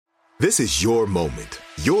This is your moment,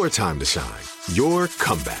 your time to shine, your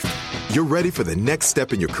comeback. You're ready for the next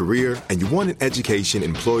step in your career, and you want an education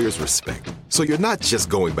employers respect. So you're not just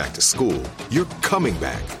going back to school, you're coming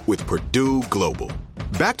back with Purdue Global.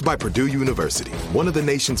 Backed by Purdue University, one of the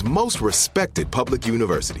nation's most respected public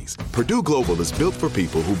universities, Purdue Global is built for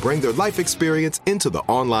people who bring their life experience into the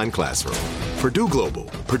online classroom. Purdue Global,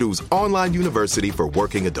 Purdue's online university for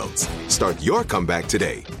working adults. Start your comeback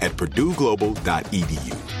today at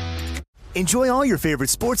purdueglobal.edu. Enjoy all your favorite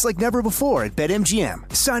sports like never before at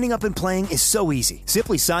BetMGM. Signing up and playing is so easy.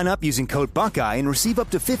 Simply sign up using code Buckeye and receive up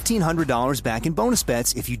to $1,500 back in bonus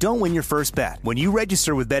bets if you don't win your first bet. When you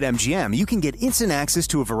register with BetMGM, you can get instant access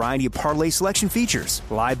to a variety of parlay selection features,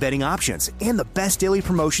 live betting options, and the best daily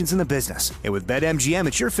promotions in the business. And with BetMGM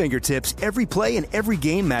at your fingertips, every play and every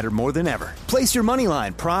game matter more than ever. Place your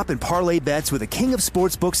moneyline, prop, and parlay bets with the king of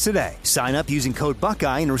sportsbooks today. Sign up using code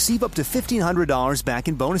Buckeye and receive up to $1,500 back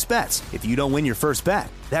in bonus bets if you don't win your first bet.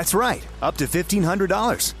 That's right, up to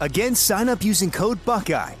 $1,500. Again, sign up using code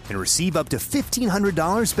Buckeye and receive up to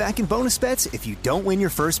 $1,500 back in bonus bets if you don't win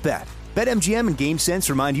your first bet. BetMGM and GameSense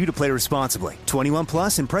remind you to play responsibly. 21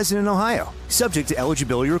 plus and present in Ohio. Subject to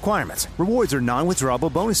eligibility requirements. Rewards are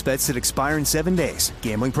non-withdrawable bonus bets that expire in 7 days.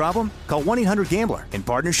 Gambling problem? Call 1-800-GAMBLER in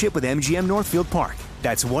partnership with MGM Northfield Park.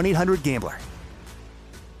 That's 1-800-GAMBLER.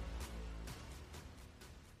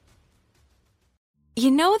 You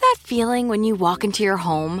know that feeling when you walk into your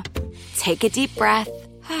home, take a deep breath,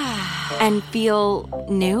 and feel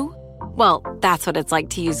new? Well, that's what it's like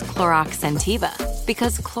to use Clorox Scentiva.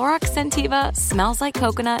 Because Clorox Scentiva smells like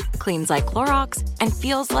coconut, cleans like Clorox, and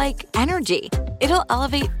feels like energy. It'll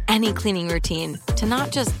elevate any cleaning routine to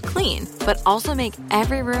not just clean, but also make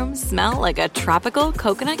every room smell like a tropical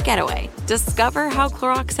coconut getaway. Discover how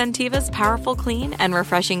Clorox Scentiva's powerful clean and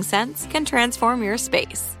refreshing scents can transform your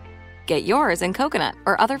space. Get yours in coconut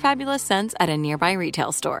or other fabulous scents at a nearby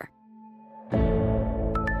retail store.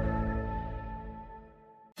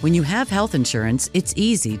 When you have health insurance, it's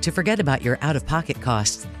easy to forget about your out-of-pocket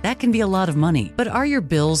costs. That can be a lot of money. But are your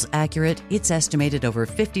bills accurate? It's estimated over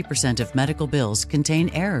 50% of medical bills contain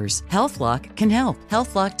errors. HealthLock can help.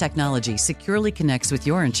 HealthLock technology securely connects with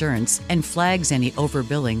your insurance and flags any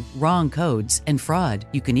overbilling, wrong codes, and fraud.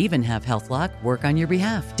 You can even have HealthLock work on your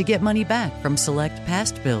behalf to get money back from select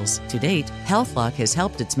past bills. To date, HealthLock has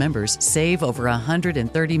helped its members save over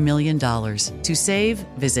 $130 million. To save,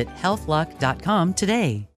 visit healthlock.com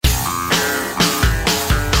today.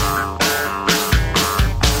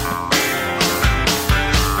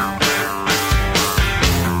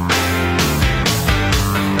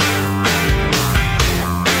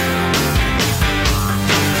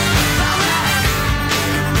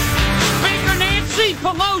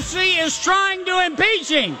 Pelosi is trying to impeach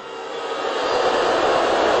him.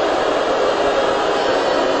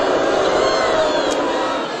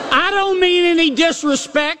 I don't mean any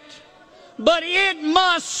disrespect, but it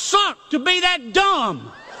must suck to be that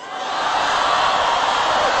dumb.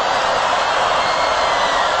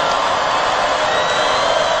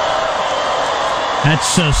 That's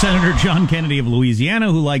Senator John Kennedy of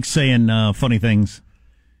Louisiana, who likes saying funny things.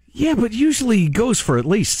 Yeah, but usually he goes for at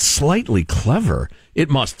least slightly clever. It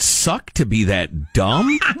must suck to be that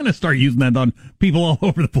dumb. I'm going to start using that on people all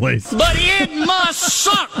over the place. But it must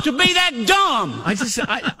suck to be that dumb.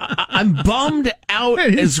 I'm bummed out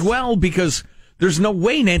as well because there's no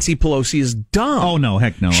way Nancy Pelosi is dumb. Oh, no,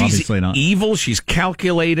 heck no, she's obviously not. Evil, she's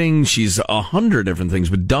calculating, she's 100 different things,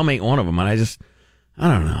 but dumb ain't one of them. And I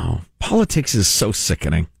don't know. Politics is so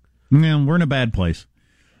sickening. Yeah, we're in a bad place,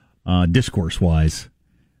 discourse-wise.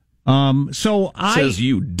 Says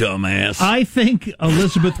you, dumbass. I think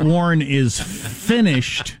Elizabeth Warren is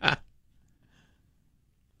finished,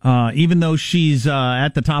 even though she's at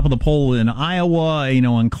the top of the poll in Iowa,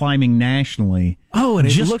 and climbing nationally. Oh, and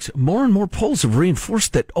it looks more and more polls have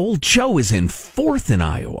reinforced that old Joe is in fourth in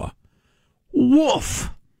Iowa.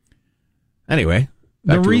 Woof. Anyway,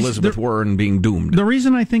 back to Elizabeth Warren being doomed. The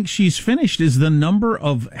reason I think she's finished is the number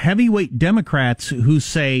of heavyweight Democrats who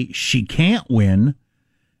say she can't win.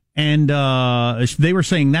 And they were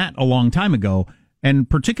saying that a long time ago, and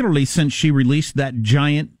particularly since she released that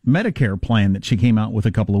giant Medicare plan that she came out with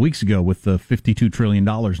a couple of weeks ago with the $52 trillion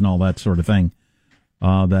and all that sort of thing.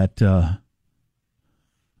 That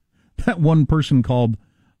one person called,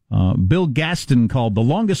 Bill Gaston called the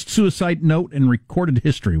longest suicide note in recorded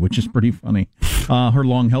history, which is pretty funny, her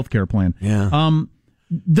long health care plan. Yeah.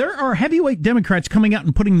 There are heavyweight Democrats coming out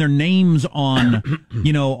and putting their names on,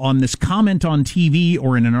 on this comment on TV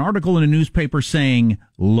or in an article in a newspaper saying,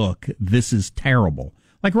 look, this is terrible.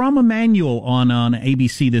 Like Rahm Emanuel on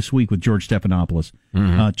ABC this week with George Stephanopoulos,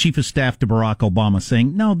 chief of staff to Barack Obama,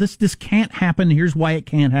 saying, no, this can't happen. Here's why it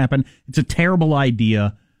can't happen. It's a terrible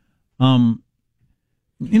idea.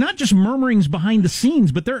 Not just murmurings behind the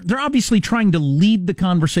scenes, but they're obviously trying to lead the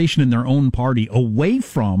conversation in their own party away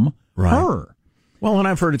from her. Well, and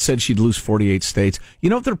I've heard it said she'd lose 48 states.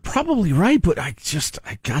 They're probably right, but I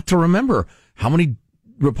got to remember how many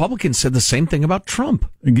Republicans said the same thing about Trump.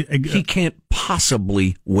 He can't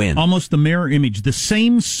possibly win. Almost the mirror image, the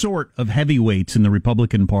same sort of heavyweights in the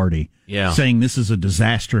Republican Party saying this is a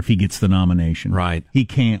disaster if he gets the nomination. Right. He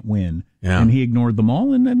can't win. Yeah. And he ignored them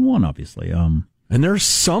all and won, obviously. And there's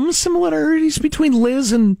some similarities between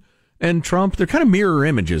Liz and Trump. They're kind of mirror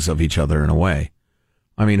images of each other in a way.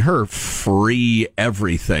 I mean, her free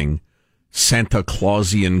everything Santa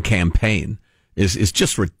Clausian campaign is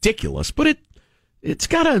just ridiculous, but it's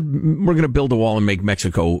got we're going to build a wall and make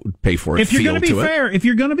Mexico pay for it. If you're going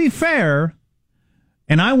to be fair,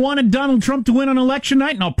 and I wanted Donald Trump to win on election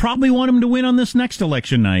night, and I'll probably want him to win on this next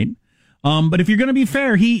election night. But if you're going to be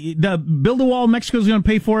fair, build a wall, Mexico's going to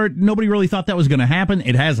pay for it. Nobody really thought that was going to happen.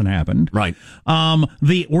 It hasn't happened. Right.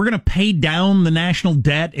 We're going to pay down the national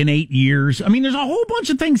debt in 8 years. I mean, there's a whole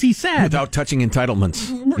bunch of things he said. Without touching entitlements.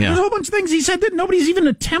 There's a whole bunch of things he said that nobody's even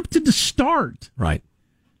attempted to start. Right.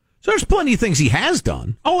 So there's plenty of things he has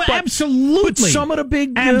done. Oh, absolutely. But some of the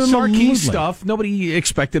big marquee stuff, nobody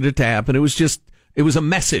expected it to happen. It was a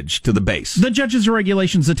message to the base. The judges, the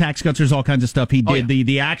regulations, the tax cuts, there's all kinds of stuff he did. Oh, yeah.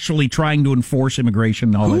 The actually trying to enforce immigration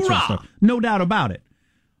and all that sort of stuff. No doubt about it.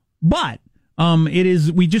 But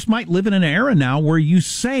we just might live in an era now where you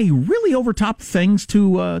say really over top things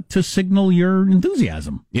to signal your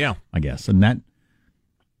enthusiasm. Yeah. I guess. And that,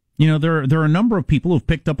 there are a number of people who've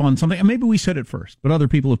picked up on something, and maybe we said it first, but other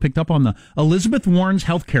people have picked up on the Elizabeth Warren's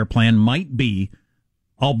health care plan might be,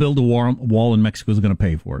 I'll build a wall and Mexico's going to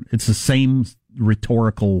pay for it. It's the same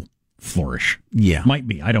rhetorical flourish. Yeah. Might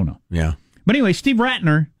be. I don't know. Yeah. But anyway, Steve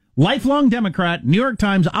Ratner, lifelong Democrat, New York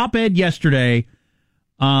Times op-ed yesterday.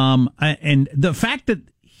 And the fact that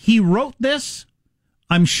he wrote this,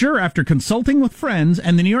 I'm sure after consulting with friends,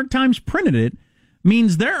 and the New York Times printed it,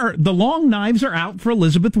 means the long knives are out for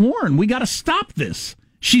Elizabeth Warren. We got to stop this.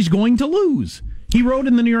 She's going to lose. He wrote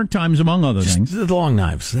in the New York Times, among other things. The long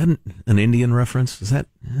knives. Is that an Indian reference? Is that...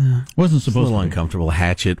 wasn't supposed to be. A little uncomfortable.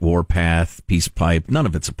 Hatchet, warpath, peace pipe. None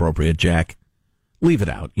of it's appropriate, Jack. Leave it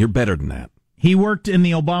out. You're better than that. He worked in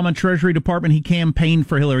the Obama Treasury Department. He campaigned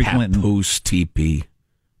for Hillary Clinton. Papoose, TP,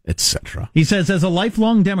 etc. He says, as a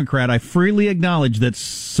lifelong Democrat, I freely acknowledge that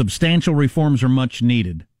substantial reforms are much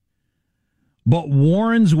needed. But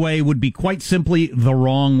Warren's way would be quite simply the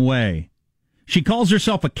wrong way. She calls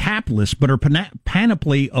herself a capitalist, but her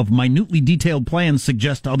panoply of minutely detailed plans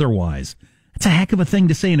suggest otherwise. That's a heck of a thing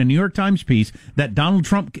to say in a New York Times piece that Donald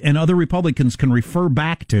Trump and other Republicans can refer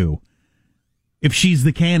back to if she's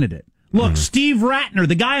the candidate. Look, Steve Ratner,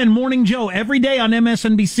 the guy on Morning Joe, every day on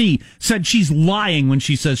MSNBC, said she's lying when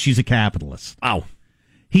she says she's a capitalist. Ow.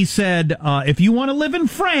 He said, if you want to live in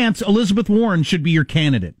France, Elizabeth Warren should be your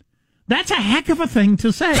candidate. That's a heck of a thing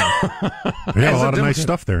to say. We have a lot of nice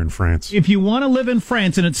stuff there in France. If you want to live in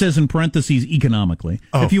France, and it says in parentheses economically,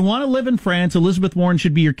 if you want to live in France, Elizabeth Warren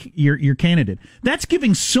should be your candidate. That's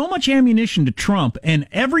giving so much ammunition to Trump and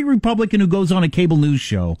every Republican who goes on a cable news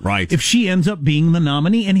show. Right. If she ends up being the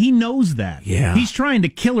nominee, and he knows that. Yeah. He's trying to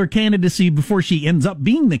kill her candidacy before she ends up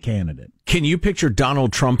being the candidate. Can you picture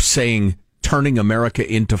Donald Trump saying, turning America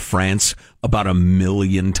into France about 1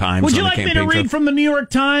 million times? Would you like me to read from the New York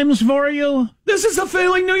Times for you? This is a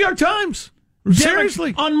failing New York Times.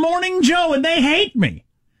 Seriously. On Morning Joe, and they hate me.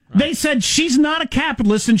 Right. They said she's not a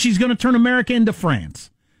capitalist and she's going to turn America into France.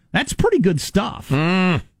 That's pretty good stuff.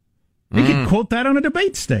 They could quote that on a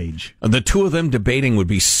debate stage. The two of them debating would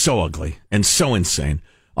be so ugly and so insane.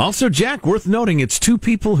 Also, Jack, worth noting, it's two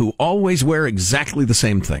people who always wear exactly the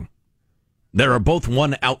same thing. There are both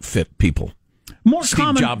one outfit people.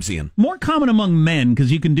 Steve Jobsian. More common among men,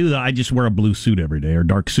 because you can do that. I just wear a blue suit every day or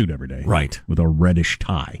dark suit every day. Right. With a reddish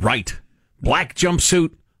tie. Right. Black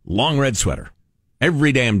jumpsuit, long red sweater.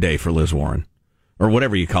 Every damn day for Liz Warren. Or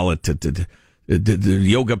whatever you call it. The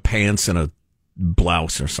yoga pants and a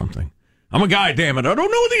blouse or something. I'm a guy, damn it. I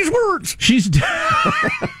don't know these words.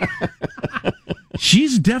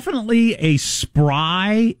 She's definitely a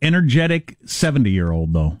spry, energetic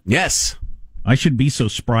 70-year-old, though. Yes. I should be so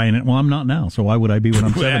spry in it. Well, I'm not now, so why would I be when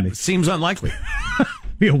I'm 70? Seems unlikely.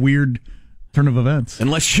 Be a weird turn of events.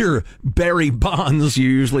 Unless you're Barry Bonds, you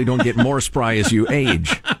usually don't get more spry as you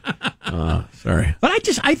age. Sorry.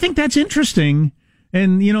 But I think that's interesting.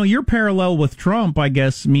 And, your parallel with Trump, I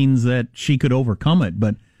guess, means that she could overcome it.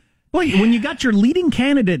 But Boy, when you got your leading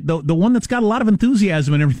candidate, the one that's got a lot of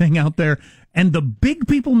enthusiasm and everything out there, and the big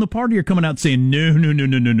people in the party are coming out saying,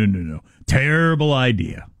 no, terrible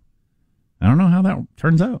idea. I don't know how that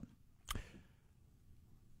turns out.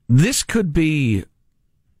 This could be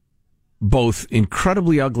both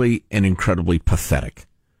incredibly ugly and incredibly pathetic,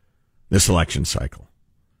 this election cycle.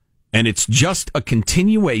 And it's just a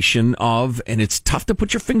continuation of, and it's tough to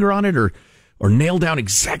put your finger on it or nail down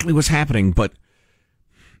exactly what's happening, but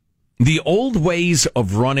the old ways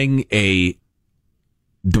of running a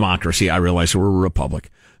democracy, I realize we're a republic,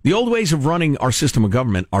 the old ways of running our system of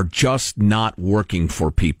government are just not working for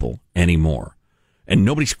people anymore. And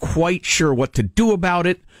nobody's quite sure what to do about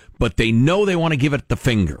it, but they know they want to give it the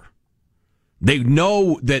finger. They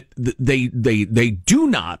know that they do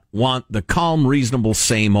not want the calm, reasonable,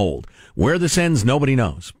 same old. Where this ends, nobody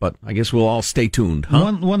knows. But I guess we'll all stay tuned.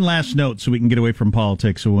 Huh? One last note so we can get away from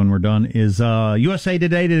politics when we're done is USA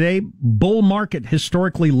Today, bull market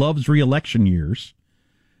historically loves re-election years.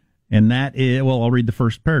 And that is, well, I'll read the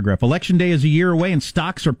first paragraph. Election day is a year away and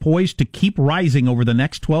stocks are poised to keep rising over the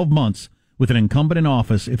next 12 months with an incumbent in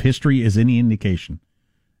office if history is any indication.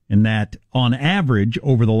 And that, on average,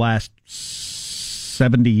 over the last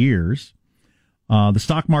 70 years, the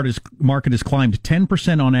stock market has climbed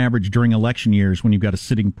 10% on average during election years when you've got a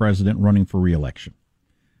sitting president running for re-election.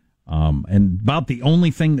 And about the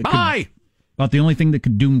only thing that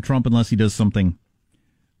could doom Trump, unless he does something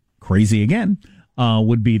crazy again,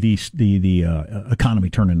 would be the economy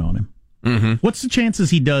turning on him. Mm-hmm. What's the chances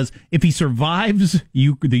he does if he survives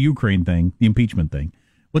the Ukraine thing, the impeachment thing?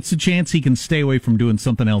 What's the chance he can stay away from doing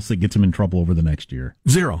something else that gets him in trouble over the next year?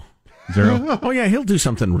 Zero. Oh, yeah, he'll do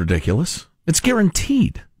something ridiculous. It's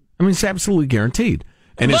guaranteed. I mean, it's absolutely guaranteed.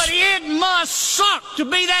 And but it must suck to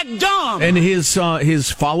be that dumb. And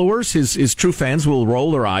his followers, his true fans, will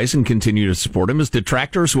roll their eyes and continue to support him. His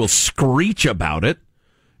detractors will screech about it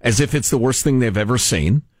as if it's the worst thing they've ever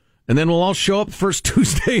seen. And then we'll all show up the first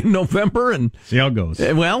Tuesday in November and see how it goes.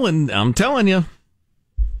 Well, and I'm telling you,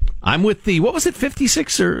 I'm with what was it,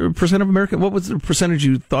 56% of America? What was the percentage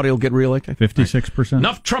you thought he'll get reelected? 56%.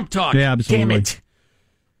 Enough Trump talk. Yeah, absolutely. Damn it.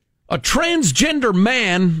 A transgender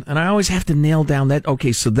man, and I always have to nail down that.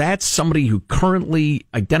 Okay, so that's somebody who currently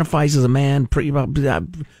identifies as a man. Was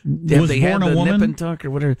born a woman? Nip and tuck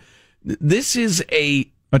or whatever. This is a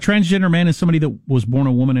transgender man is somebody that was born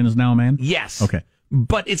a woman and is now a man? Yes. Okay.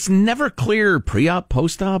 But it's never clear pre-op,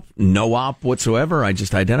 post-op, no op whatsoever. I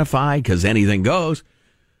just identify because anything goes.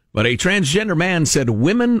 But a transgender man said,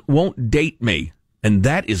 women won't date me, and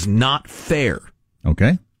that is not fair.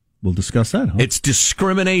 Okay. We'll discuss that, huh? It's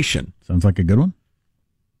discrimination. Sounds like a good one.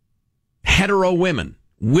 Hetero women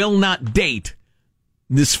will not date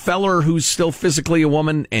this feller who's still physically a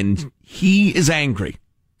woman, and he is angry.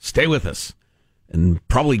 Stay with us. And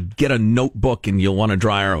probably get a notebook, and you'll want to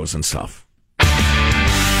draw arrows and stuff.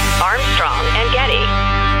 Armstrong and Getty.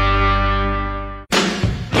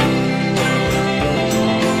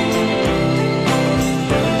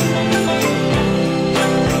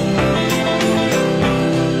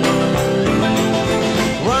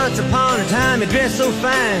 Once upon a time you dressed so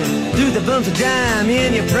fine, threw the bumps of dime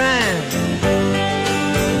in your prime.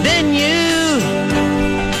 Then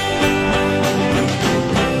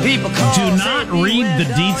people call. Do not read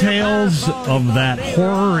the details of that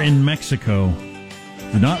horror in Mexico.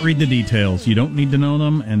 Do not read the details. You don't need to know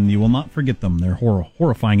them, and you will not forget them. They're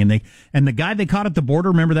horrifying. And the guy they caught at the border,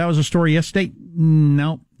 remember that was a story yesterday?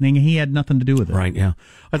 No, he had nothing to do with it. Right, yeah.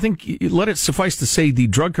 I think, let it suffice to say, the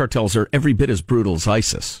drug cartels are every bit as brutal as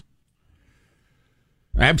ISIS.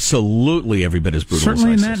 Absolutely every bit as brutal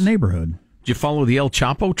Certainly as ISIS. In that neighborhood. Did you follow the El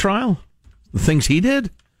Chapo trial? The things he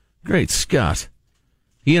did? Great Scott.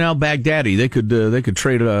 He and al-Baghdadi, they could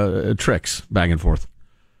trade tricks back and forth.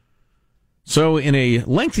 So in a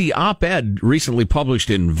lengthy op-ed recently published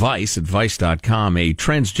in Vice at Vice.com, a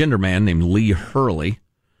transgender man named Lee Hurley,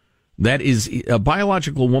 that is a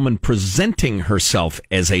biological woman presenting herself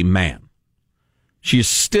as a man. She is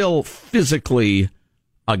still physically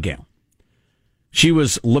a gal. She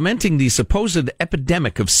was lamenting the supposed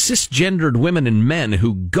epidemic of cisgendered women and men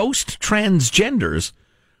who ghost transgenders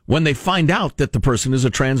when they find out that the person is a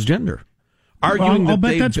transgender. Arguing I'll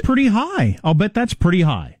bet that's pretty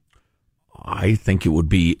high. I think it would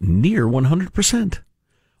be near 100%.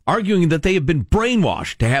 Arguing that they have been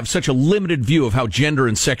brainwashed to have such a limited view of how gender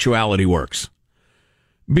and sexuality works.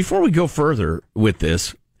 Before we go further with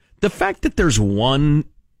this, the fact that there's one,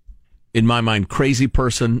 in my mind, crazy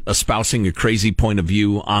person espousing a crazy point of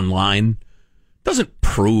view online doesn't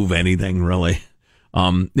prove anything, really.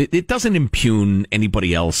 It doesn't impugn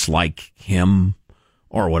anybody else like him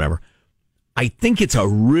or whatever. I think it's a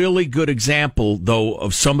really good example, though,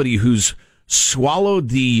 of somebody who's swallowed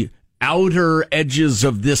the outer edges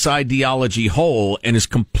of this ideology whole and is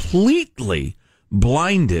completely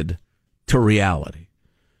blinded to reality.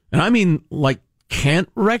 And I mean, like, can't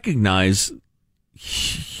recognize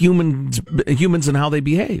humans and how they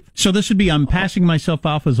behave. So this would be, I'm passing myself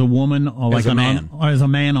off as a woman, or As a man. as a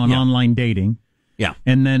man on online dating. Yeah.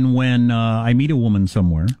 And then when I meet a woman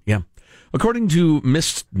somewhere. Yeah. According to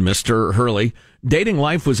Mr. Hurley, dating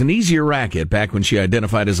life was an easier racket back when she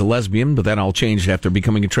identified as a lesbian, but that all changed after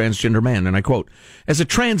becoming a transgender man. And I quote, "As a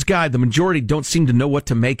trans guy, the majority don't seem to know what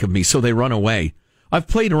to make of me, so they run away. I've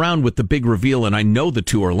played around with the big reveal, and I know the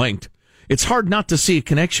two are linked. It's hard not to see a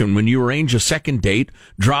connection when you arrange a second date,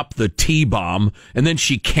 drop the T-bomb, and then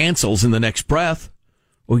she cancels in the next breath."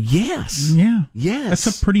 Well, yes. Yeah. Yes.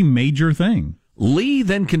 That's a pretty major thing. Lee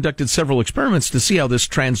then conducted several experiments to see how this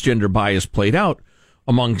transgender bias played out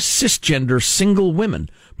among cisgender single women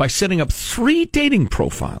by setting up 3 dating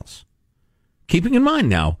profiles. Keeping in mind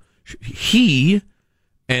now, he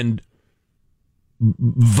and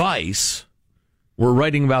Vice were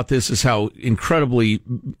writing about this as how incredibly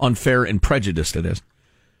unfair and prejudiced it is.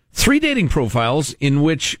 3 dating profiles in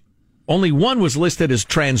which only one was listed as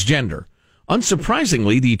transgender.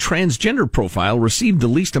 Unsurprisingly, the transgender profile received the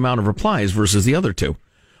least amount of replies versus the other 2.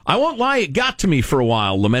 "I won't lie, it got to me for a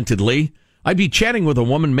while," lamented Lee. "I'd be chatting with a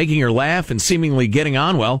woman, making her laugh and seemingly getting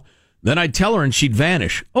on well. Then I'd tell her and she'd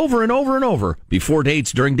vanish. Over and over and over. Before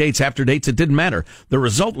dates, during dates, after dates, it didn't matter. The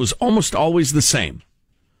result was almost always the same."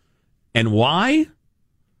 And why?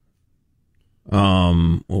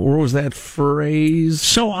 Where was that phrase?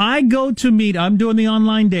 So I go to meet, I'm doing the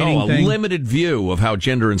online dating thing. A limited view of how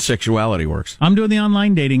gender and sexuality works. I'm doing the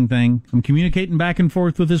online dating thing. I'm communicating back and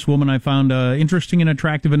forth with this woman I found interesting and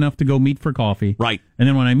attractive enough to go meet for coffee. Right. And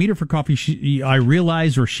then when I meet her for coffee, I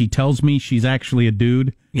realize, or she tells me she's actually a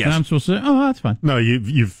dude. Yes. And I'm supposed to say, "Oh, that's fine." No,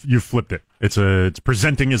 you've flipped it. It's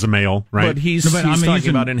presenting as a male, right? But he's talking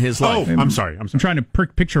about in his life. Oh, I'm sorry. I'm trying to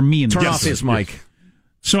picture me in the Turn off his mic.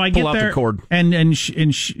 So I Pull get out there, the cord. and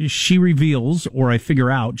she reveals, or I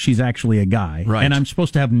figure out, she's actually a guy. Right. And I'm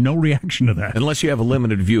supposed to have no reaction to that. Unless you have a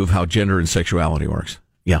limited view of how gender and sexuality works.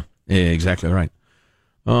 Yeah, exactly right.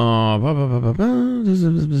 So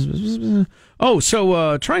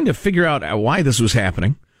trying to figure out why this was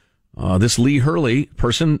happening, this Lee Hurley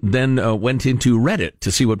person then went into Reddit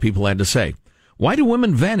to see what people had to say. "Why do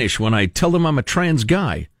women vanish when I tell them I'm a trans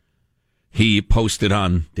guy?" He posted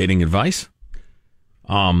on Dating Advice.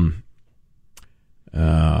 But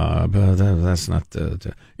that's not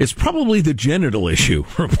it's probably the genital issue,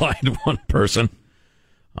 replied one person.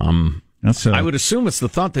 I would assume it's the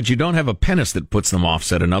thought that you don't have a penis that puts them off,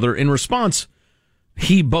 said another. In response,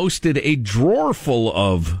 he boasted a drawer full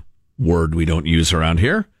of, word we don't use around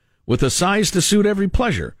here, with a size to suit every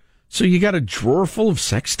pleasure. So you got a drawer full of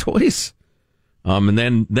sex toys? And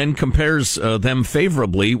then compares them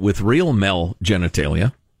favorably with real male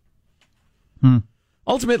genitalia.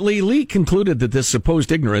 Ultimately, Lee concluded that this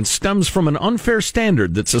supposed ignorance stems from an unfair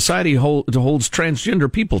standard that society holds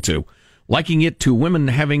transgender people to, liking it to women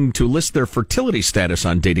having to list their fertility status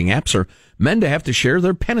on dating apps or men to have to share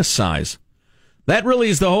their penis size. That really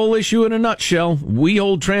is the whole issue in a nutshell. We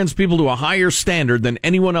hold trans people to a higher standard than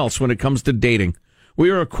anyone else when it comes to dating. We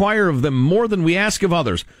require of them more than we ask of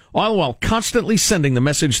others, all while constantly sending the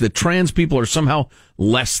message that trans people are somehow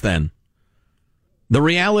less than. The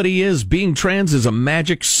reality is, being trans is a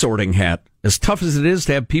magic sorting hat. As tough as it is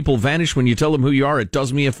to have people vanish when you tell them who you are, it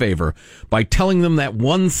does me a favor. By telling them that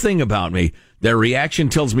one thing about me, their reaction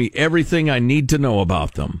tells me everything I need to know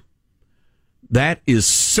about them. That is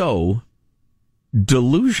so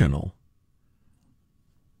delusional.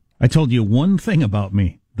 I told you one thing about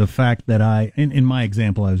me. The fact that in my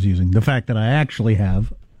example I was using, the fact that I actually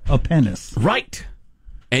have a penis. Right.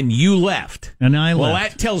 And you left. And I left. Well,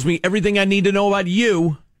 that tells me everything I need to know about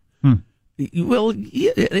you. Well,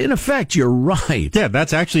 in effect, you're right. Yeah,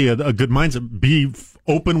 that's actually a good mindset. Be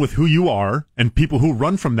open with who you are, and people who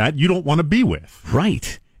run from that, you don't want to be with.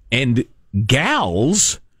 Right. And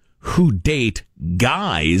gals who date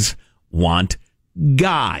guys want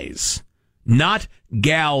guys. Not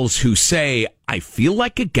gals who say, I feel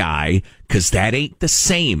like a guy, because that ain't the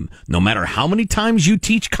same. No matter how many times you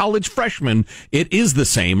teach college freshmen, it is the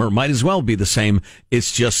same, or might as well be the same.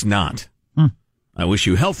 It's just not. I wish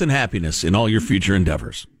you health and happiness in all your future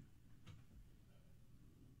endeavors.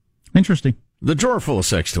 Interesting. The drawer full of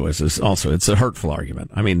sex toys is also, it's a hurtful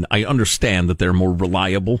argument. I mean, I understand that they're more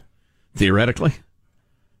reliable, theoretically.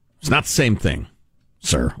 It's not the same thing,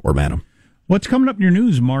 sir or madam. What's coming up in your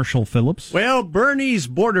news, Marshall Phillips? Well, Bernie's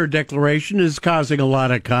border declaration is causing a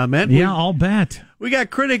lot of comment. Yeah, I'll bet. We got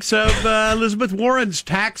critics of Elizabeth Warren's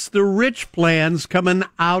tax the rich plans coming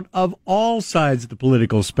out of all sides of the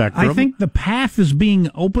political spectrum. I think the path is being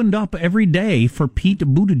opened up every day for Pete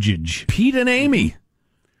Buttigieg. Pete and Amy.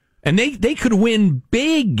 And they could win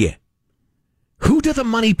big. Who do the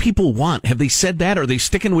money people want? Have they said that? Are they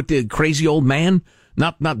sticking with the crazy old man?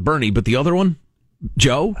 Not Bernie, but the other one?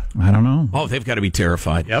 Joe? I don't know. Oh, they've got to be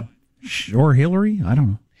terrified. Yep. Or Hillary? I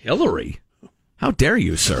don't know. Hillary? How dare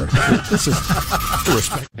you, sir? This is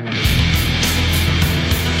respect.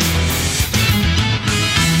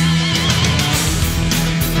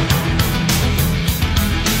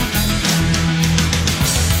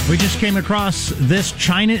 We just came across this.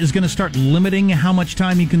 China is going to start limiting how much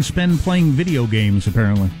time you can spend playing video games,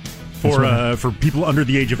 apparently. For people under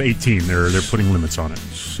the age of 18, they're putting limits on it.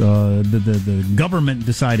 The government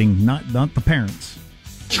deciding, not the parents.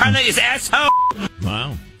 China is asshole.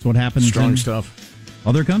 Wow. That's what happens Strong in stuff.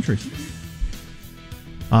 Other countries.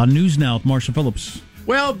 News now with Marshall Phillips.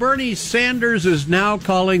 Well, Bernie Sanders is now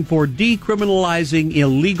calling for decriminalizing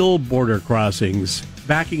illegal border crossings,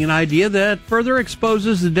 backing an idea that further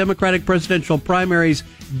exposes the Democratic presidential primary's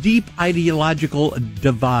deep ideological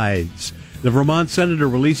divides. The Vermont senator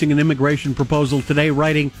releasing an immigration proposal today,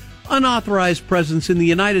 writing, unauthorized presence in the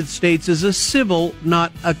United States is a civil,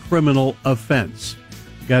 not a criminal offense.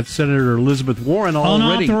 Got Senator Elizabeth Warren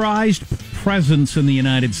already. Unauthorized presence in the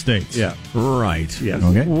United States. Yeah. Right. Yes.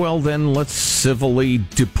 Okay. Well, then let's civilly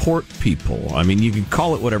deport people. I mean, you can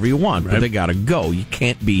call it whatever you want, but they got to go. You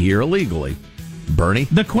can't be here illegally. Bernie?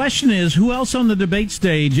 The question is, who else on the debate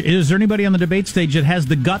stage, is there anybody on the debate stage that has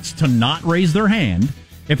the guts to not raise their hand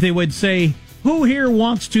if they would say, who here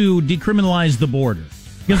wants to decriminalize the border?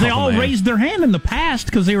 Because they all raised their hand in the past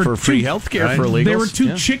because they were for free health care for illegals. They were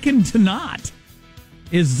too chicken to not.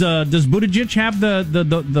 Does Buttigieg have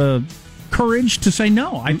the courage to say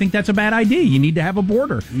no? I think that's a bad idea. You need to have a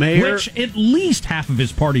border, which at least half of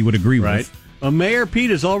his party would agree with. Mayor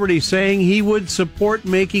Pete is already saying he would support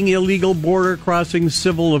making illegal border crossings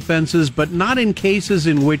civil offenses, but not in cases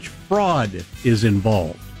in which fraud is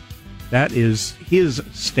involved. That is his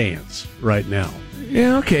stance right now.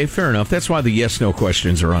 Yeah, okay, fair enough. That's why the yes-no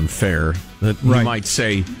questions are unfair. That you might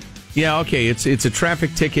say, yeah, okay, it's a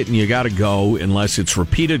traffic ticket and you got to go unless it's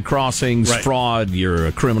repeated crossings, fraud, you're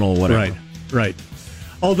a criminal, whatever. Right.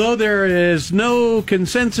 Although there is no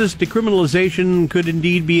consensus, decriminalization could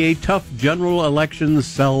indeed be a tough general election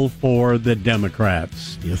sell for the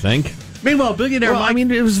Democrats. You think? Meanwhile, billionaire Mike... I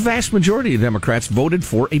mean, it was a vast majority of Democrats voted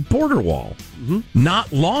for a border wall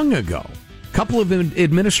not long ago. A couple of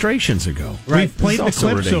administrations ago. We've played the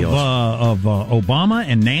clips of Obama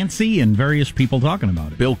and Nancy and various people talking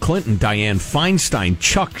about it. Bill Clinton, Dianne Feinstein,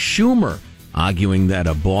 Chuck Schumer, arguing that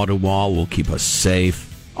a border wall will keep us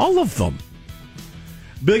safe. All of them.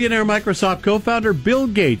 Billionaire Microsoft co-founder Bill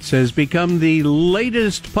Gates has become the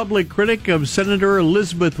latest public critic of Senator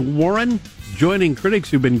Elizabeth Warren, joining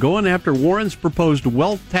critics who've been going after Warren's proposed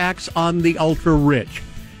wealth tax on the ultra-rich.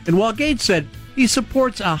 And while Gates said he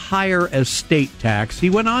supports a higher estate tax, he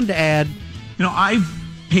went on to add, I've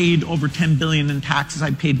paid over $10 billion in taxes.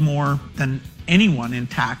 I paid more than anyone in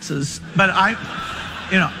taxes. But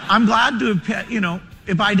I'm glad to have paid,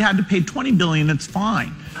 if I'd had to pay $20 billion, it's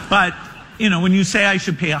fine. But when you say I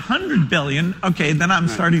should pay $100 billion, okay, then I'm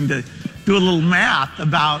starting to do a little math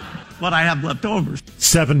about what I have left over.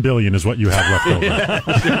 $7 billion is what you have left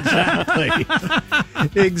over.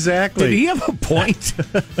 Exactly. Did he have a point?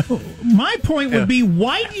 My point would be,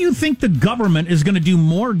 why do you think the government is going to do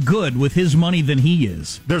more good with his money than he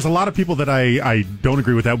is? There's a lot of people that I don't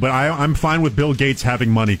agree with that, but I'm fine with Bill Gates having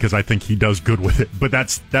money because I think he does good with it. But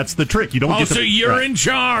that's the trick. You don't get to, so you're in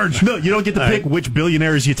charge. No, you don't get to pick which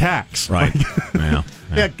billionaires you tax. Right.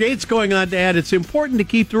 Yeah, Gates going on to add, it's important to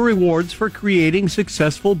keep the rewards for creating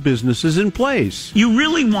successful businesses in place. You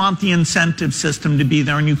really want the incentive system to be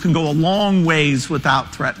there, and you can go a long ways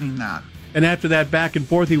without threatening that. And after that back and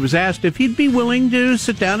forth, he was asked if he'd be willing to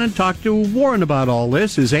sit down and talk to Warren about all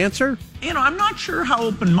this. His answer? I'm not sure how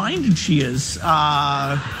open-minded she is, or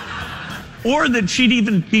that she'd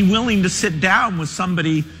even be willing to sit down with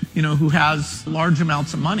somebody who has large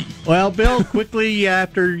amounts of money. Well, Bill, quickly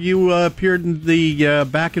after you appeared in the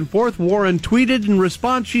back and forth, Warren tweeted in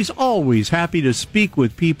response, she's always happy to speak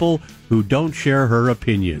with people who don't share her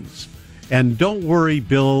opinions. And don't worry,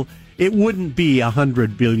 Bill, it wouldn't be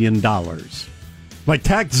 $100 billion. Like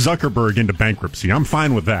tax Zuckerberg into bankruptcy. I'm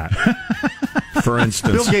fine with that. For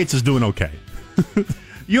instance. Bill Gates is doing okay.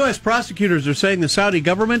 U.S. prosecutors are saying the Saudi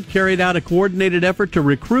government carried out a coordinated effort to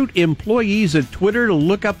recruit employees at Twitter to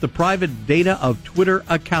look up the private data of Twitter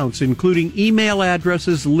accounts, including email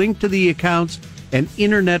addresses linked to the accounts and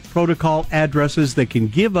internet protocol addresses that can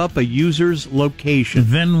give up a user's location.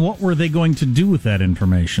 Then what were they going to do with that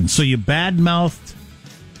information? So you badmouthed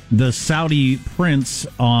the Saudi prince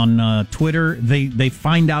on Twitter. They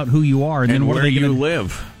find out who you are, and then what where are they you gonna,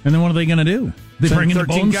 live. And then what are they going to do? They bring in the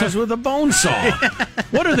 13 bone guys saw? with a bone saw.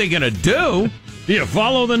 What are they going to do? Do you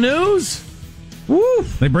follow the news? Woo!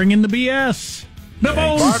 They bring in the BS. The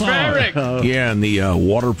bone saw. Yeah, and the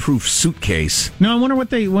waterproof suitcase. No, I wonder what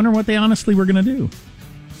they honestly were going to do.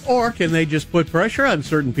 Or can they just put pressure on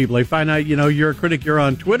certain people? They find out, you're a critic, you're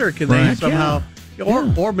on Twitter. Can they somehow...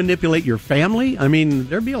 Yeah. Or manipulate your family? I mean,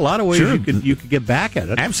 there'd be a lot of ways you could get back at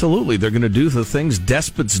it. Absolutely. They're going to do the things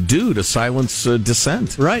despots do to silence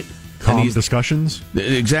dissent. Right. Calm discussions.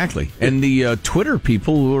 Exactly. And the Twitter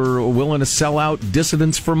people who are willing to sell out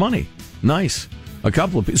dissidents for money. Nice. A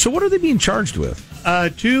couple of people. So what are they being charged with?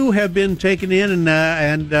 2 have been taken in,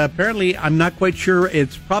 and apparently, I'm not quite sure.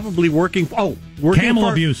 It's probably working camel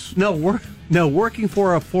abuse. Working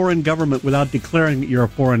for a foreign government without declaring that you're a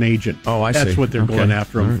foreign agent. Oh, I see. That's what they're going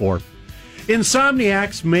after them for.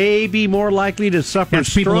 Insomniacs may be more likely to suffer That's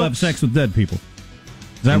strokes. people who have sex with dead people.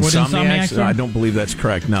 Is that what insomniacs are? I don't believe that's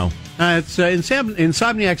correct, no. It's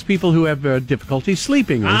insomniacs, people who have difficulty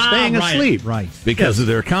sleeping or staying asleep. Right. Because of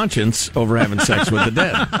their conscience over having sex with the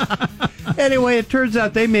dead. Anyway, it turns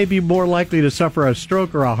out they may be more likely to suffer a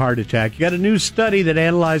stroke or a heart attack. You got a new study that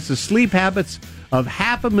analyzed the sleep habits of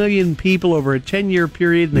 500,000 people over a 10-year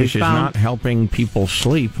period. And Which is not helping people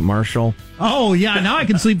sleep, Marshall. Oh, yeah, now I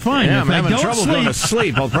can sleep fine. Yeah, if I'm I having don't trouble going to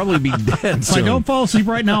sleep. I'll probably be dead If soon. I don't fall asleep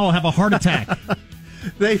right now, I'll have a heart attack.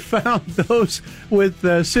 They found those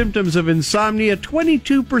with symptoms of insomnia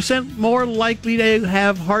 22% more likely to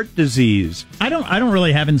have heart disease. I don't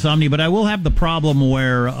really have insomnia, but I will have the problem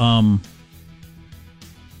where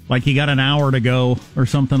like you got an hour to go or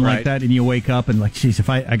something like that, and you wake up and like, geez, if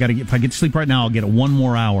I get to sleep right now, I'll get one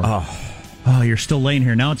more hour. Oh, you're still laying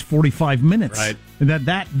here. Now it's 45 minutes. Right. And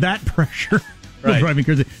that pressure will drive me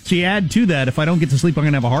crazy. So you add to that, if I don't get to sleep, I'm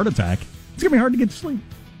going to have a heart attack. It's going to be hard to get to sleep.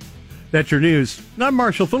 That's your news. I'm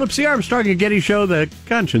Marshall Phillips, the Armstrong and Getty Show, the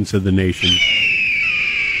conscience of the nation.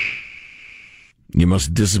 You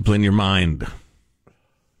must discipline your mind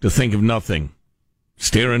to think of nothing.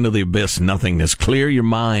 Stare into the abyss, nothingness. Clear your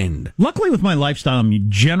mind. Luckily, with my lifestyle, I'm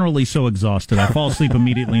generally so exhausted. I fall asleep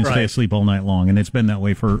immediately and stay asleep all night long, and it's been that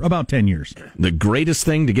way for about 10 years. The greatest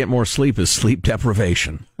thing to get more sleep is sleep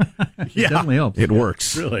deprivation. It definitely helps. It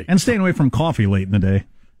works. Really. And staying away from coffee late in the day,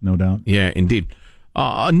 no doubt. Yeah, indeed.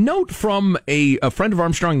 A note from a friend of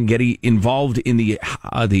Armstrong and Getty involved in the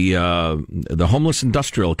homeless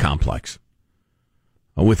industrial complex,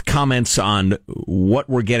 with comments on what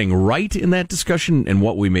we're getting right in that discussion and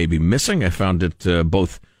what we may be missing. I found it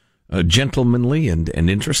both gentlemanly and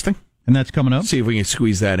interesting. And that's coming up? See if we can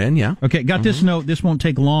squeeze that in, yeah. Okay, got this note. This won't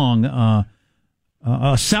take long.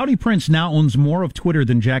 A Saudi prince now owns more of Twitter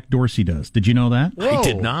than Jack Dorsey does. Did you know that? Whoa. I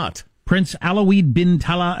did not. Prince Alawid bin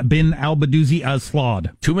Talal bin al-Baduzi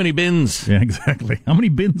al-Slad. Too many bins. Yeah, exactly. How many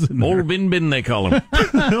bins in there? Old bin, they call him.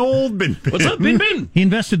 Old bin. What's up, bin? He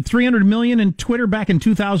invested $300 million in Twitter back in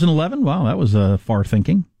 2011. Wow, that was far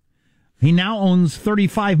thinking. He now owns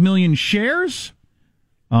 35 million shares,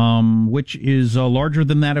 which is larger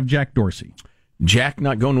than that of Jack Dorsey. Jack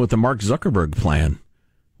not going with the Mark Zuckerberg plan,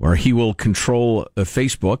 where he will control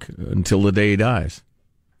Facebook until the day he dies.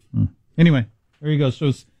 Anyway, there you go.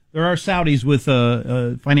 So there are Saudis with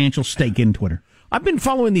a financial stake in Twitter. I've been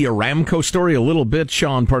following the Aramco story a little bit.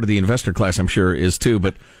 Sean, part of the investor class, I'm sure, is too.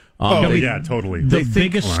 But totally. The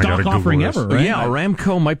biggest stock offering ever, right? Yeah,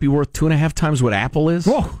 Aramco might be worth 2.5 times what Apple is.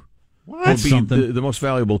 Whoa. Will be the most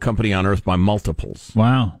valuable company on earth by multiples.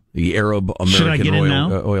 Wow. The Arab American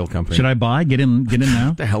oil company. Should I buy? Get in now?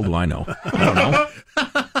 What the hell do I know? I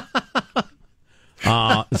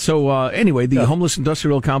don't know. Anyway, the homeless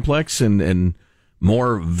industrial complex and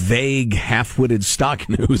more vague, half-witted stock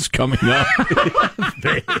news coming up.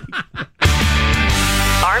 Vague.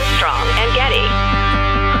 Armstrong and Getty.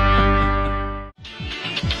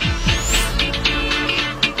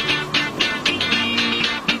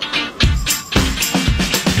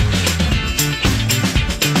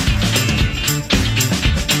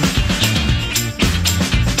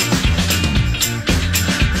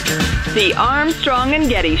 The Armstrong and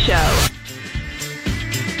Getty Show.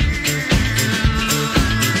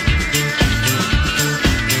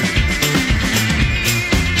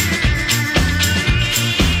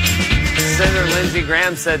 Senator Lindsey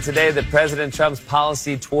Graham said today that President Trump's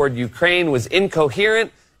policy toward Ukraine was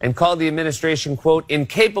incoherent and called the administration, quote,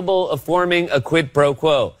 incapable of forming a quid pro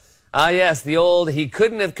quo. Ah, yes, the old, he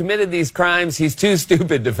couldn't have committed these crimes, he's too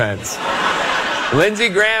stupid defense. Lindsey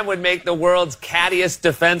Graham would make the world's cattiest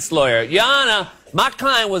defense lawyer. Your Honor, my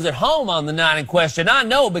client was at home on the night in question. I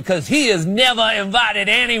know because he is never invited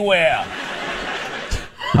anywhere.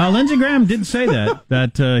 Lindsey Graham did say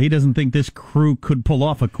that he doesn't think this crew could pull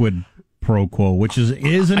off a quid pro quo, which is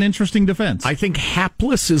an interesting defense. I think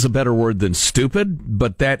hapless is a better word than stupid,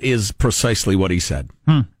 but that is precisely what he said.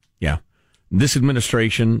 Yeah. This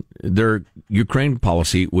administration, their Ukraine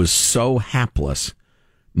policy was so hapless.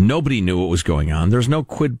 Nobody knew what was going on. There's no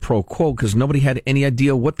quid pro quo because nobody had any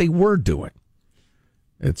idea what they were doing.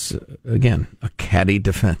 It's, again, a catty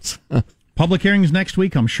defense. Public hearings next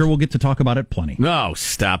week. I'm sure we'll get to talk about it plenty. No,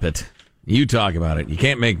 stop it. You talk about it. You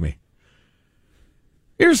can't make me.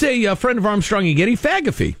 Here's a friend of Armstrong and Getty,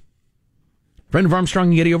 Fagafee. Friend of Armstrong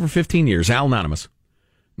and Getty over 15 years, Al Anonymous.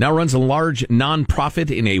 Now runs a large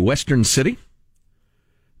nonprofit in a western city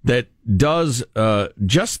that does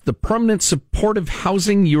just the permanent supportive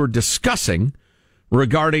housing you're discussing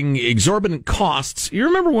regarding exorbitant costs. You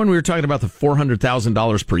remember when we were talking about the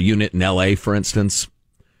 $400,000 per unit in L.A., for instance?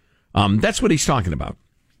 That's what he's talking about.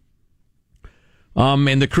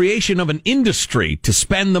 And the creation of an industry to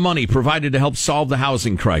spend the money provided to help solve the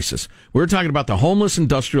housing crisis. We're talking about the homeless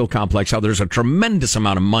industrial complex, how there's a tremendous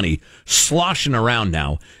amount of money sloshing around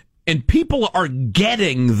now, and people are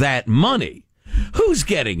getting that money. Who's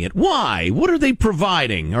getting it? Why? What are they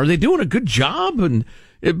providing? Are they doing a good job?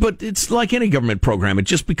 But it's like any government program. It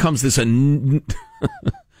just becomes this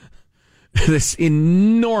this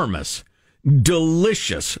enormous,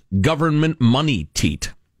 delicious government money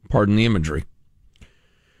teat. Pardon the imagery.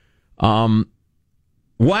 While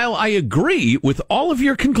I agree with all of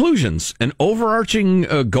your conclusions and overarching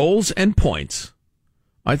goals and points,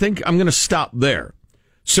 I think I'm going to stop there.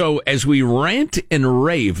 So as we rant and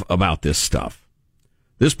rave about this stuff,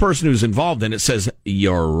 this person who's involved in it says,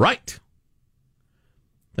 you're right.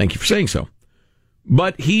 Thank you for saying so.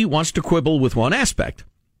 But he wants to quibble with one aspect.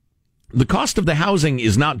 The cost of the housing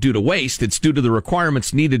is not due to waste. It's due to the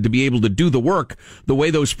requirements needed to be able to do the work the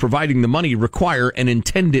way those providing the money require and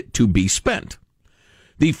intend it to be spent.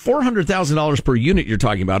 The $400,000 per unit you're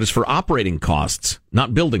talking about is for operating costs,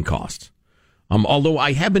 not building costs. Although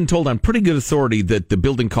I have been told on pretty good authority that the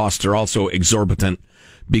building costs are also exorbitant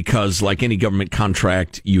because, like any government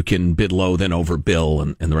contract, you can bid low, then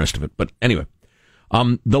overbill, and the rest of it. But anyway,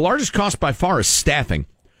 the largest cost by far is staffing.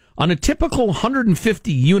 On a typical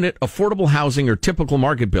 150-unit affordable housing or typical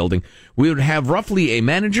market building, we would have roughly a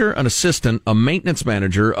manager, an assistant, a maintenance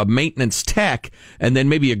manager, a maintenance tech, and then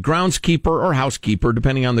maybe a groundskeeper or housekeeper,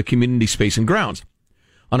 depending on the community space and grounds.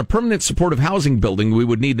 On a permanent supportive housing building, we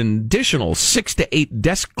would need an additional 6 to 8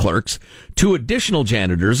 desk clerks, 2 additional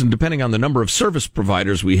janitors, and depending on the number of service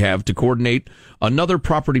providers we have, to coordinate another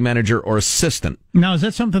property manager or assistant. Now, is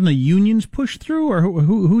that something the unions push through, or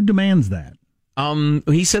who demands that?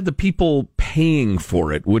 He said the people paying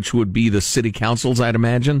for it, which would be the city councils, I'd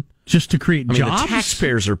imagine. Just to create jobs? The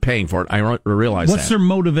taxpayers are paying for it. I realize that. What's their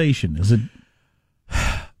motivation? Is it...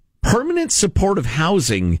 Permanent supportive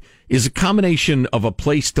housing is a combination of a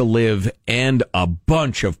place to live and a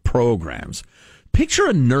bunch of programs. Picture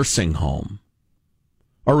a nursing home,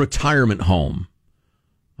 a retirement home,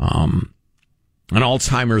 an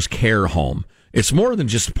Alzheimer's care home. It's more than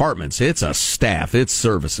just apartments. It's a staff. It's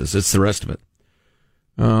services. It's the rest of it.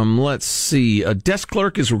 Let's see. A desk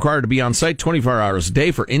clerk is required to be on site 24 hours a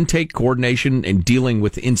day for intake, coordination, and dealing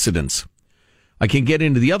with incidents. I can get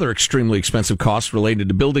into the other extremely expensive costs related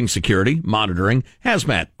to building security, monitoring,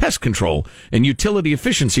 hazmat, pest control, and utility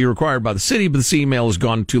efficiency required by the city, but this email has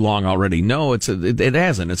gone too long already. No, it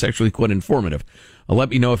hasn't. It's actually quite informative. Let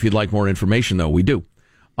me know if you'd like more information, though. We do.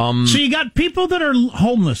 So you got people that are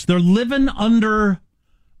homeless. They're living under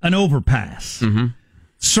an overpass,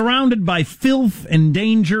 surrounded by filth and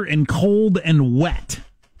danger and cold and wet.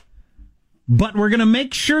 But we're going to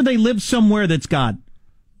make sure they live somewhere that's got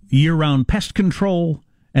year-round pest control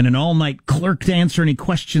and an all-night clerk to answer any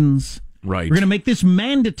questions. Right. We're going to make this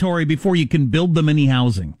mandatory before you can build them any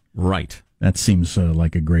housing. Right. That seems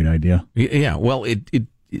like a great idea. Yeah, well, it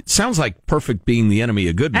sounds like perfect being the enemy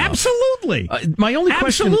of good enough. Absolutely. My only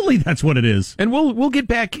question... Absolutely, that's what it is. And we'll get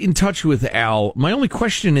back in touch with Al. My only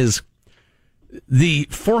question is the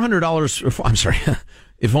 $400... I'm sorry,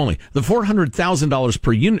 if only. The $400,000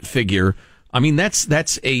 per unit figure, I mean, that's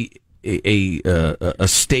a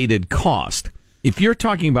stated cost. If you're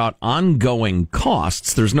talking about ongoing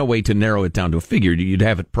costs, there's no way to narrow it down to a figure. You'd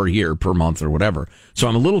have it per year, per month, or whatever. So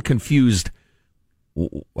I'm a little confused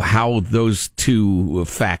how those two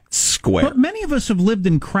facts square. But many of us have lived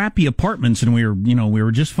in crappy apartments, and we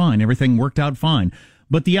were just fine. Everything worked out fine.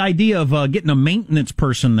 But the idea of getting a maintenance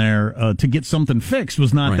person there to get something fixed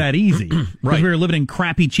was not that easy. Because we were living in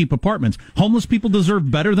crappy, cheap apartments. Homeless people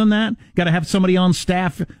deserve better than that. Got to have somebody on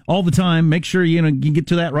staff all the time. Make sure you get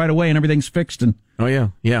to that right away and everything's fixed. And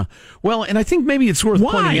yeah. Well, and I think maybe it's worth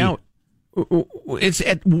pointing out. It's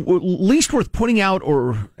at least worth pointing out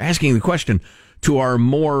or asking the question to our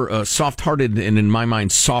more soft-hearted and, in my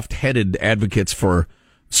mind, soft-headed advocates for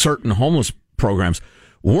certain homeless programs.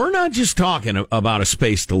 We're not just talking about a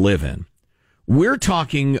space to live in. We're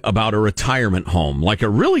talking about a retirement home, like a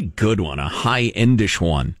really good one, a high-endish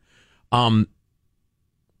one. The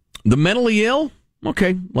mentally ill?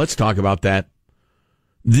 Okay, let's talk about that.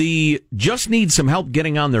 The just need some help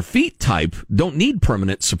getting on their feet type don't need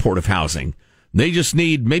permanent supportive housing. They just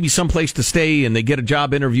need maybe some place to stay, and they get a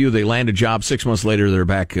job interview, they land a job, 6 months later they're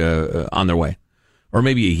back on their way. Or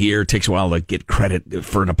maybe a year, it takes a while to get credit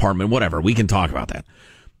for an apartment, whatever. We can talk about that.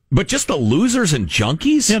 But just the losers and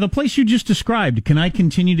junkies? Yeah, the place you just described. Can I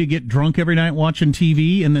continue to get drunk every night watching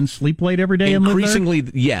TV and then sleep late every day? Increasingly, and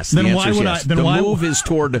live there? Yes. Then the why would yes. I? Then the why, move is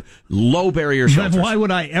toward low barrier shelters. Then why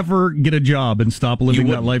would I ever get a job and stop living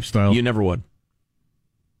that lifestyle? You never would.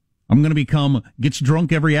 I'm going to gets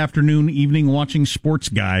drunk every afternoon, evening watching Sports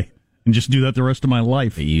Guy. And just do that the rest of my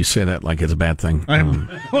life. You say that like it's a bad thing.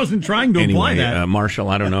 I wasn't trying to imply that. Marshall,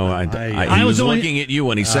 I don't know. I was looking at you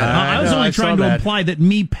when he said it. I was only trying to imply that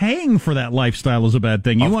me paying for that lifestyle is a bad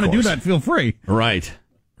thing. You want to do that, feel free. Right.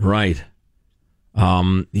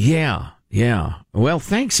 Yeah. Well,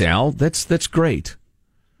 thanks, Al. That's great.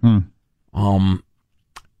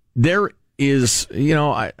 There is,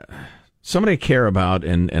 somebody I care about,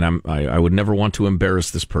 and I would never want to embarrass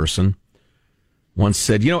this person. Once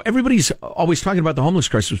said, everybody's always talking about the homeless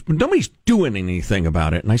crisis, but nobody's doing anything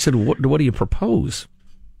about it. And I said, what do you propose?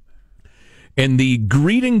 And the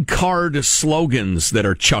greeting card slogans that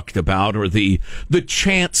are chucked about, or the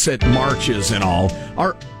chants at marches and all,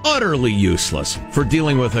 are utterly useless for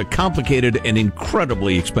dealing with a complicated and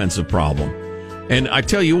incredibly expensive problem. And I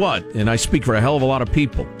tell you what, and I speak for a hell of a lot of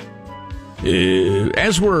people,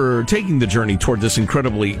 as we're taking the journey toward this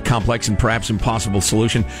incredibly complex and perhaps impossible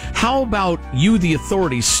solution, how about you, the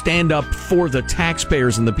authorities, stand up for the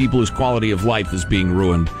taxpayers and the people whose quality of life is being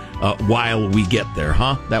ruined while we get there,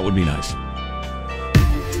 huh? That would be nice.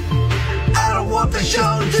 I don't want the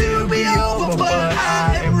show to be over, but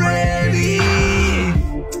I am ready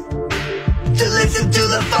to listen to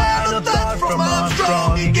the final thought from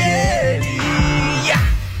Armstrong and Getty. Yeah.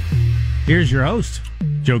 Here's your host,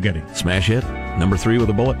 Joe Getty. Smash hit. Number 3 with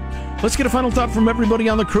a bullet. Let's get a final thought from everybody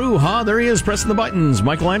on the crew, huh? There he is, pressing the buttons.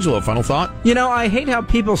 Michelangelo, final thought? I hate how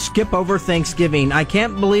people skip over Thanksgiving. I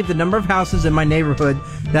can't believe the number of houses in my neighborhood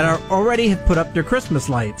that already have put up their Christmas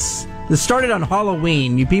lights. This started on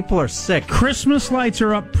Halloween. You people are sick. Christmas lights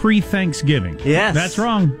are up pre-Thanksgiving. Yes. That's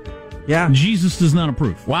wrong. Yeah. Jesus does not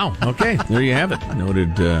approve. Wow. Okay. There you have it.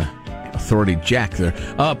 Noted authority Jack there.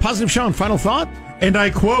 Positive Sean, final thought? And I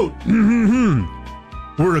quote,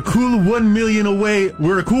 we're a cool 1 million away.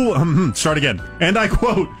 We're a cool, start again. And I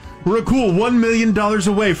quote, we're a cool $1 million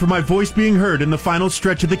away from my voice being heard in the final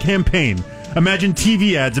stretch of the campaign. Imagine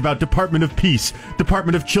TV ads about Department of Peace,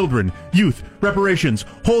 Department of Children, Youth, Reparations,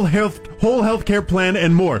 whole health care plan,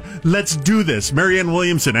 and more. Let's do this. Marianne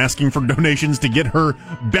Williamson asking for donations to get her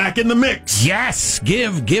back in the mix. Yes,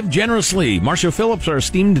 give generously. Marcia Phillips, our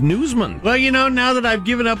esteemed newsman. Well, now that I've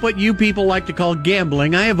given up what you people like to call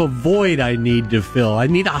gambling, I have a void I need to fill. I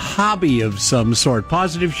need a hobby of some sort.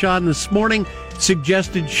 Positive Sean this morning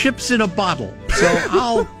suggested ships in a bottle. So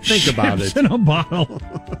I'll think about it. Ships in a bottle.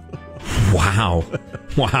 Wow.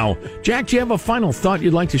 Jack, do you have a final thought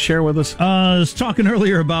you'd like to share with us? I was talking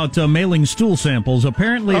earlier about mailing stool samples.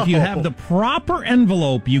 Apparently, if you have the proper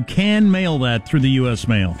envelope, you can mail that through the U.S.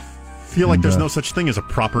 mail. I feel like there's no such thing as a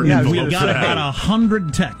proper envelope. We got about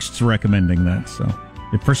 100 texts recommending that, so...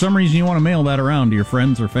 If for some reason you want to mail that around to your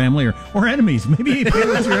friends or family or enemies, maybe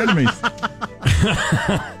it's your enemies.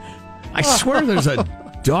 I swear there's a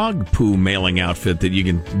dog poo mailing outfit that you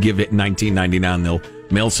can give it $19.99. They'll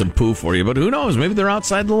mail some poo for you, but who knows? Maybe they're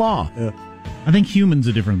outside the law. Yeah. I think humans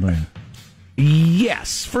a different thing.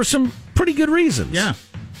 Yes, for some pretty good reasons. Yeah.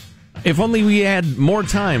 If only we had more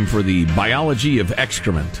time for the biology of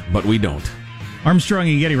excrement, but we don't. Armstrong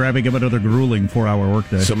and Getty wrapping up another grueling 4-hour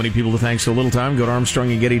workday. So many people to thank, so little time. Go to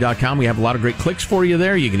ArmstrongandGetty.com. We have a lot of great clicks for you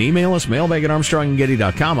there. You can email us,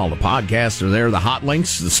 mailbag@ArmstrongandGetty.com. All the podcasts are there, the hot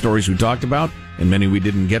links, the stories we talked about, and many we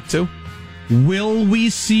didn't get to. Will we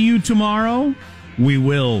see you tomorrow? We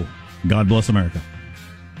will. God bless America.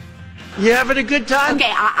 You having a good time?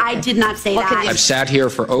 Okay, I did not say that. I've sat here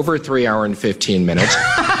for over 3 hours and 15 minutes.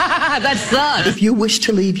 That sucks. If you wish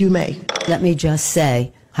to leave, you may. Let me just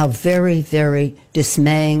say how very, very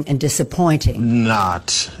dismaying and disappointing.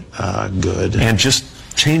 Not good. And just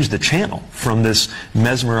change the channel from this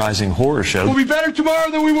mesmerizing horror show. We'll be better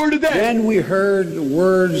tomorrow than we were today. Then we heard the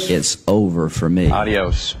words, It's over for me.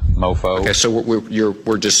 Adios, mofo. Okay, so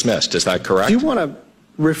we're dismissed. Is that correct? Do you want to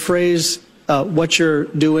rephrase what you're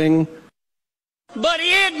doing? But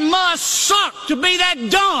it must suck to be that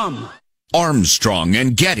dumb. Armstrong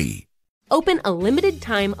and Getty. Open a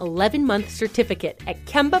limited-time 11-month certificate at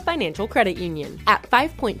Kemba Financial Credit Union. At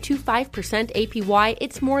 5.25% APY,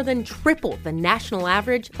 it's more than triple the national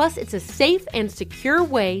average, plus it's a safe and secure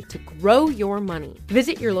way to grow your money.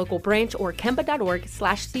 Visit your local branch or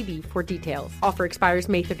kemba.org/CD for details. Offer expires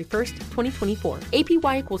May 31st, 2024.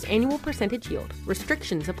 APY equals annual percentage yield.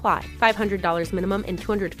 Restrictions apply. $500 minimum and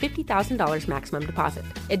 $250,000 maximum deposit.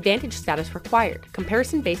 Advantage status required.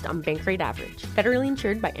 Comparison based on bank rate average. Federally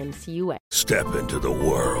insured by NCUA. Step into the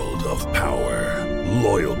world of power,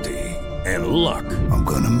 loyalty, and luck. I'm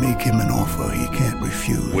gonna make him an offer he can't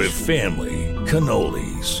refuse. With family,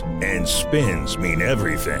 cannolis, and spins mean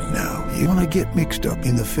everything. Now, you wanna get mixed up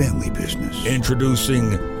in the family business.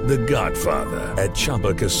 Introducing The Godfather at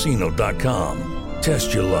ChumbaCasino.com.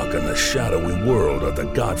 Test your luck in the shadowy world of The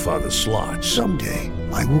Godfather slot. Someday,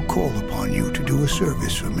 I will call upon you to do a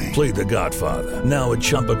service for me. Play The Godfather, now at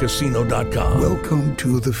ChumbaCasino.com. Welcome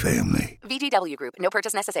to the family. VGW Group. No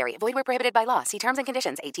purchase necessary. Void where prohibited by law. See terms and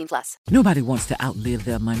conditions. 18+. Nobody wants to outlive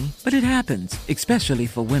their money, but it happens, especially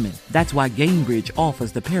for women. That's why Gainbridge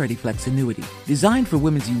offers the Parity Flex annuity, designed for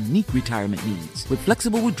women's unique retirement needs, with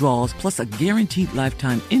flexible withdrawals plus a guaranteed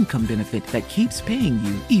lifetime income benefit that keeps paying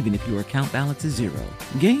you even if your account balance is zero.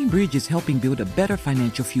 Gainbridge is helping build a better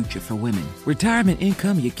financial future for women. Retirement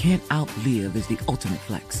income you can't outlive is the ultimate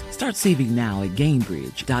flex. Start saving now at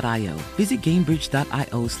Gainbridge.io. Visit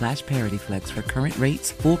Gainbridge.io/ParityFlex for current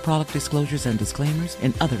rates, full product disclosures and disclaimers,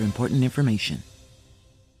 and other important information.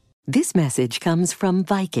 This message comes from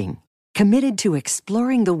Viking, committed to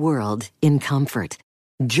exploring the world in comfort.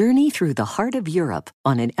 Journey through the heart of Europe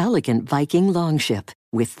on an elegant Viking longship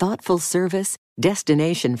with thoughtful service,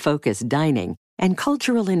 destination-focused dining, and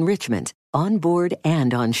cultural enrichment on board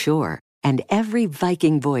and on shore. And every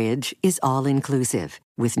Viking voyage is all-inclusive,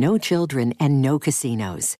 with no children and no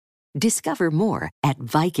casinos. Discover more at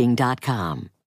Viking.com.